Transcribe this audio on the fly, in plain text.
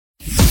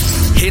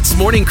Hits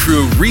Morning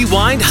Crew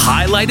Rewind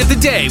Highlight of the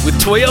Day with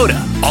Toyota.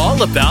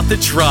 All about the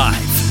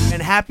drive.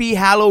 And happy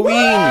Halloween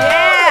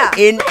Yeah.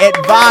 in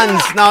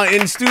advance. Now,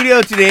 in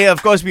studio today,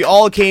 of course, we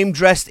all came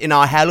dressed in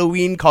our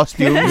Halloween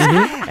costumes.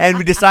 And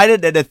we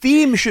decided that the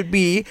theme should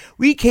be,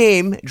 we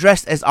came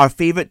dressed as our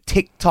favorite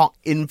TikTok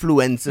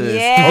influencers.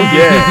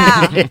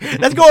 Yeah.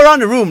 Let's go around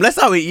the room. Let's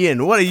start with Ian.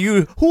 Who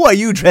are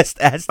you dressed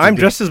as today? I'm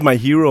dressed as my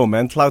hero,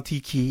 man, Cloud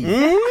Tiki.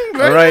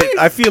 All right,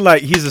 I feel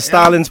like he's a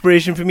style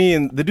inspiration for me,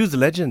 and the dude's a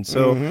legend.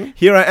 So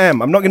here I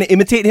am. I'm not going to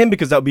imitate him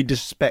because that would be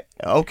disrespect.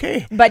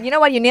 Okay. But you know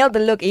what? You nailed the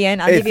look, Ian.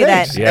 I'll Hey, give you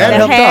thanks. that. Yeah. The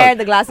Helped hair, out.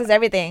 the glasses,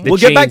 everything. The We'll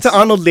get back to chains.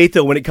 Arnold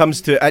later when it comes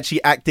to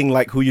actually acting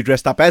like who you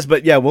dressed up as.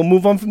 But yeah, we'll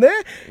move on from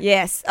there.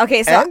 Yes.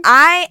 Okay, so And?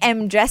 I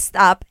am dressed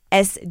up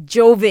as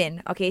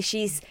Jovin. Okay,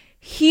 she's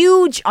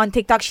huge on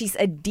TikTok. She's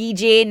a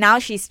DJ. Now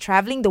she's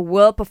traveling the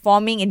world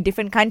performing in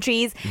different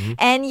countries.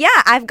 And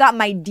yeah, I've got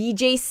my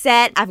DJ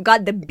set. I've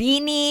got the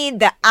beanie,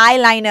 the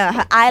eyeliner.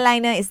 Her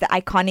eyeliner is the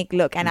iconic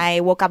look. And I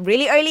woke up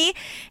really early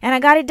and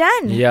I got it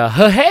done. Yeah,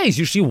 her hair is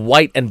usually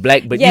white and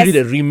black, but Yes. you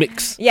did a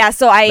remix. Yeah,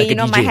 so I, Like a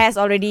my DJ. hair's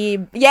already...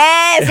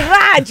 Yes,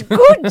 Raj!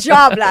 Good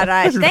job, lah,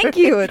 Raj. Thank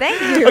you.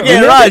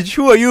 Okay, Raj,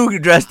 who are you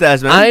dressed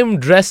as, man? I'm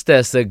dressed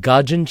as a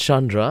Gajan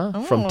Chandra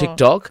from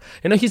TikTok.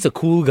 You know, he's a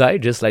cool guy,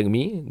 just like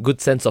me. Good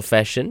sense of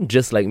fashion,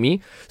 just like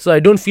me. So I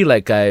don't feel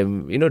like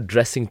I'm,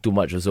 dressing too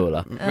much also.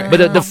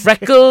 But the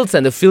freckles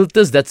and the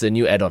filters, that's a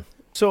new add-on.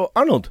 So,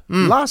 Arnold,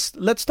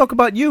 let's talk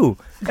about you.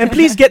 And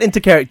please get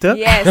into character.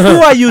 Yes. Who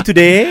are you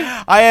today?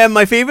 I am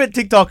my favorite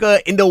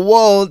TikToker in the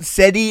world,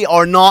 Sedi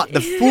or not,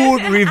 the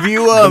food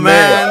reviewer,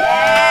 man.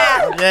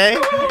 Okay,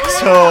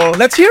 so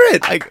Let's hear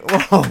it.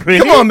 wow, really?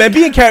 Come on, man,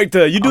 be in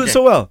character. You do it Okay.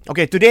 so well.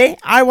 Okay, today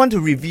I want to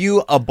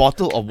review a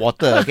bottle of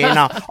water. Okay,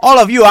 now all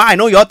of you, I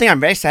know you all think I'm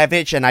very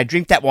savage and I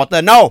drink tap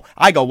water. No,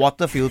 I got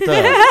water filter.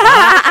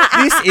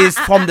 This is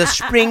from the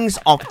springs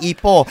of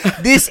Ipoh.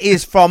 This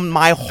is from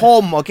my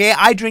home. Okay,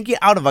 I drink it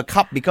out of a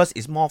cup because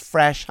it's more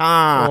fresh.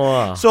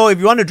 Wow. So if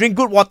you want to drink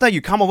good water,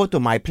 you come over to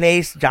my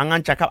place.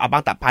 Jangan cakap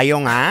abang tak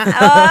payung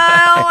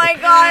Oh my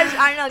gosh,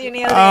 Arnold, you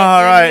nailed it.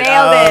 All right. You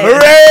nailed it.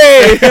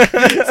 Hooray!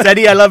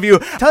 Sadie, I love you.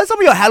 Tell us some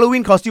of your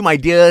Halloween costume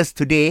ideas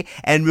today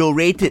and we'll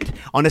rate it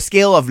on a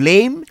scale of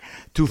lame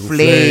to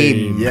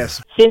flame.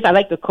 Yes. Since I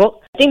like to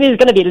cook, I think this is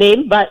going to be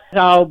lame, but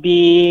I'll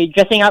be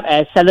dressing up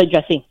as salad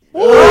dressing.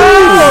 Oh,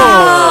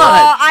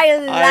 I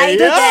like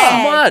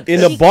that. Smart.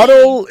 In a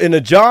bottle, in a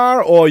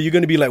jar, or you're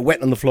going to be like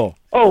wet on the floor?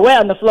 Oh, where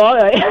on the floor?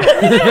 Right?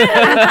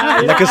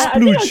 Like a I think I'll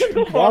splooge. just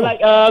go for like,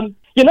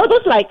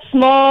 those like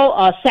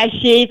small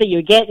sachets that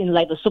you get in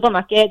like the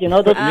supermarket,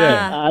 those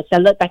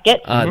salad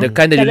packets. The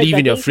kind that you Salad leave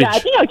in your dressings. fridge. Yeah, I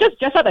think I'll just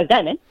dress up as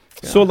that, man.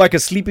 So like a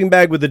sleeping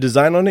bag with a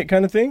design on it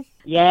kind of thing?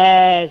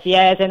 Yes,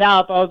 and then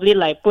I'll probably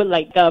like put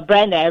like a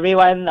brand that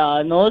everyone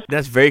knows.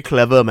 That's very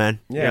clever, man.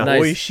 Yeah.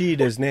 Nice. Oishi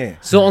desne.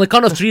 So on the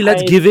count of 3,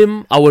 let's I- give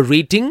him our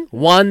rating.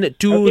 1,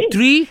 2, Okay.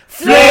 3.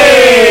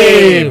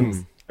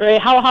 Flame! Right?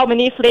 How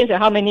many flames and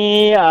how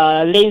many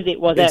lanes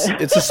it was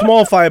at? It's a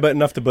small fire, but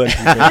enough to burn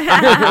people.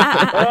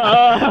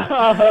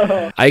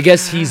 I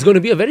guess he's going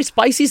to be a very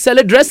spicy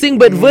salad dressing.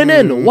 But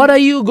Vernon, what are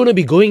you going to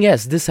be going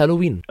as this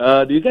Halloween?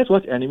 Do you guys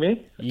watch anime?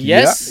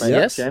 Yes, By any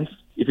yes. chance?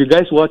 If you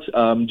guys watch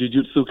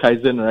Jujutsu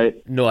Kaisen,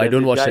 right? No, I there's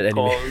don't this watch guy that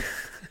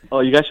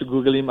anime. You guys should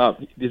Google him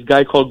up. This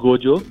guy called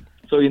Gojo.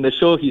 So in the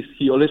show,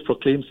 he always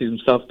proclaims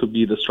himself to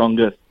be the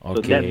strongest. So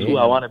Okay. that's who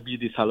I want to be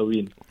this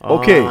Halloween.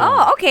 Okay.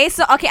 Oh, okay.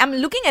 So, I'm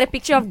looking at a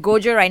picture of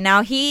Gojo right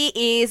now. He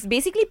is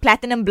basically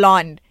platinum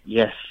blonde.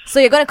 Yes. So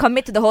you're going to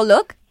commit to the whole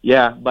look?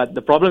 Yeah, but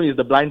the problem is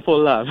the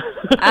blindfold lah.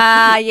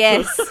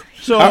 Yes.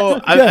 So yeah.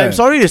 I'm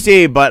sorry to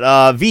say, but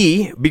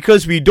V,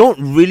 because we don't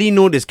really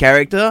know this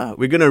character,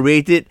 we're gonna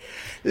rate it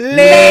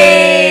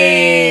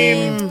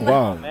lame.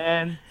 Wow.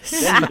 Man,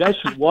 then you guys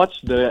should watch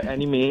the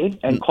anime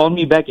and call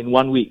me back in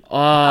 1 week.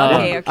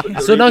 Okay.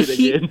 So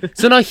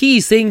now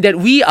he's saying that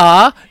we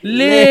are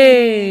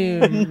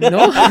lame.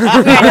 No?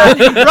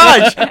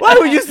 Raj, why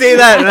would you say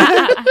that?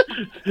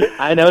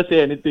 I never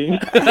say anything.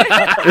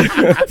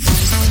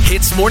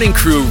 Hits Morning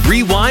Crew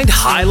Rewind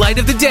Highlight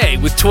of the Day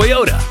with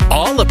Toyota.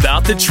 All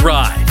about the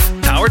drive.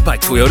 Powered by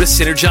Toyota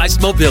Synergized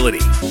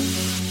Mobility.